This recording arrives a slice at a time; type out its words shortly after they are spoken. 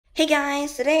Hey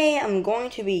guys, today I'm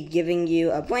going to be giving you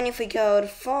a brand new free code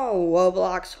for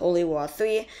Roblox Holy War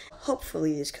 3.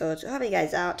 Hopefully these codes will help you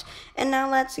guys out. And now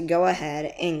let's go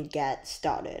ahead and get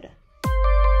started.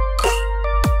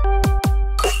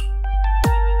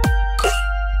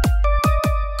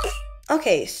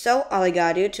 Okay, so all I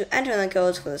gotta do to enter the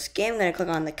codes for this game, I'm gonna click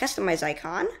on the customize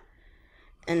icon.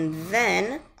 And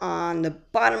then on the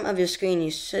bottom of your screen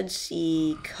you should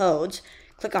see codes.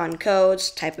 Click on codes,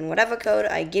 type in whatever code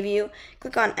I give you,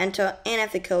 click on enter, and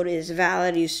if the code is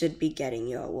valid, you should be getting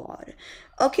your reward.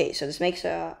 Okay, so this makes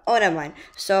oh, never mind.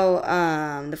 So,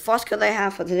 the first code I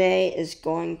have for today is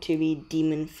going to be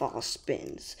Demon Fall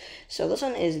Spins. So this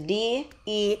one is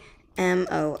DEMON,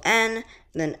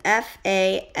 then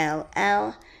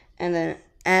FALL, and then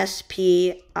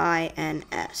SPINS.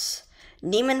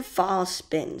 Demon Fall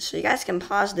Spins. So you guys can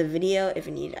pause the video if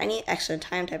you need any extra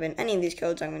time, type in any of these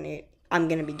codes I'm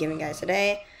gonna be giving guys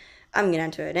today. I'm gonna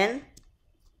enter it in.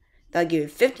 That'll give you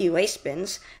 50 waste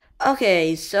spins.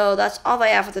 Okay, so that's all I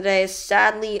have for today.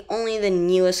 Sadly, only the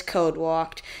newest code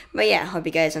worked. But yeah, hope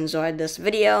you guys enjoyed this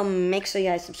video. Make sure you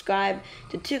guys subscribe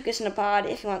to Two Kids in a Pod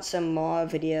if you want some more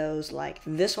videos like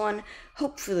this one.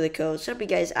 Hopefully the codes help you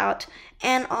guys out.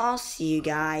 And I'll see you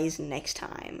guys next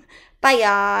time. Bye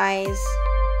guys!